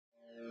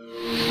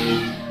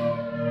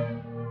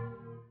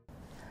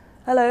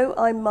Hello,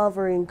 I'm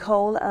Marvarine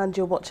Cole and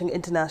you're watching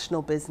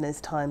International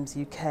Business Times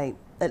UK.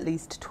 At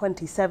least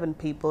 27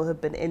 people have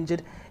been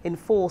injured in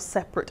 4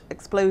 separate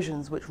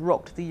explosions which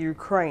rocked the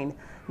Ukraine.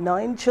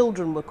 9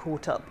 children were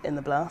caught up in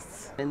the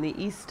blasts in the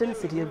eastern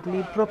city of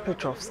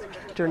Dnipropetrovsk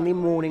during the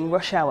morning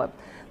rush hour.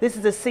 This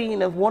is a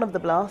scene of one of the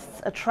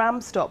blasts, a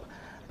tram stop.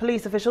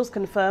 Police officials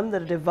confirmed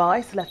that a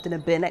device left in a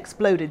bin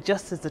exploded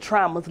just as the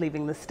tram was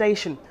leaving the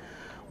station.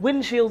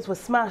 Windshields were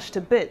smashed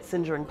to bits,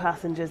 injuring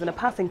passengers, and a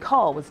passing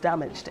car was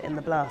damaged in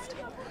the blast.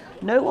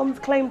 No one's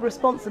claimed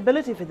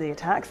responsibility for the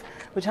attacks,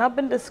 which have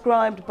been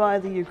described by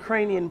the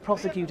Ukrainian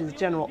Prosecutor's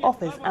General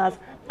Office as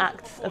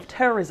acts of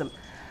terrorism.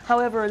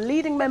 However, a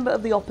leading member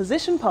of the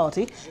opposition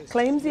party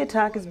claims the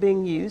attack is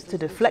being used to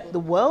deflect the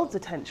world's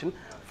attention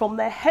from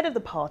their head of the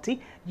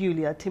party,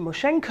 Yulia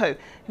Tymoshenko,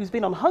 who's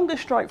been on hunger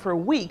strike for a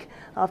week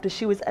after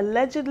she was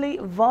allegedly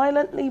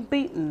violently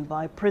beaten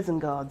by prison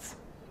guards.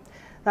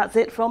 That's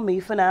it from me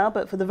for now,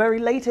 but for the very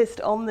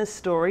latest on this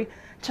story,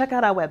 check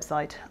out our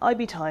website,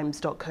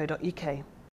 ibtimes.co.uk.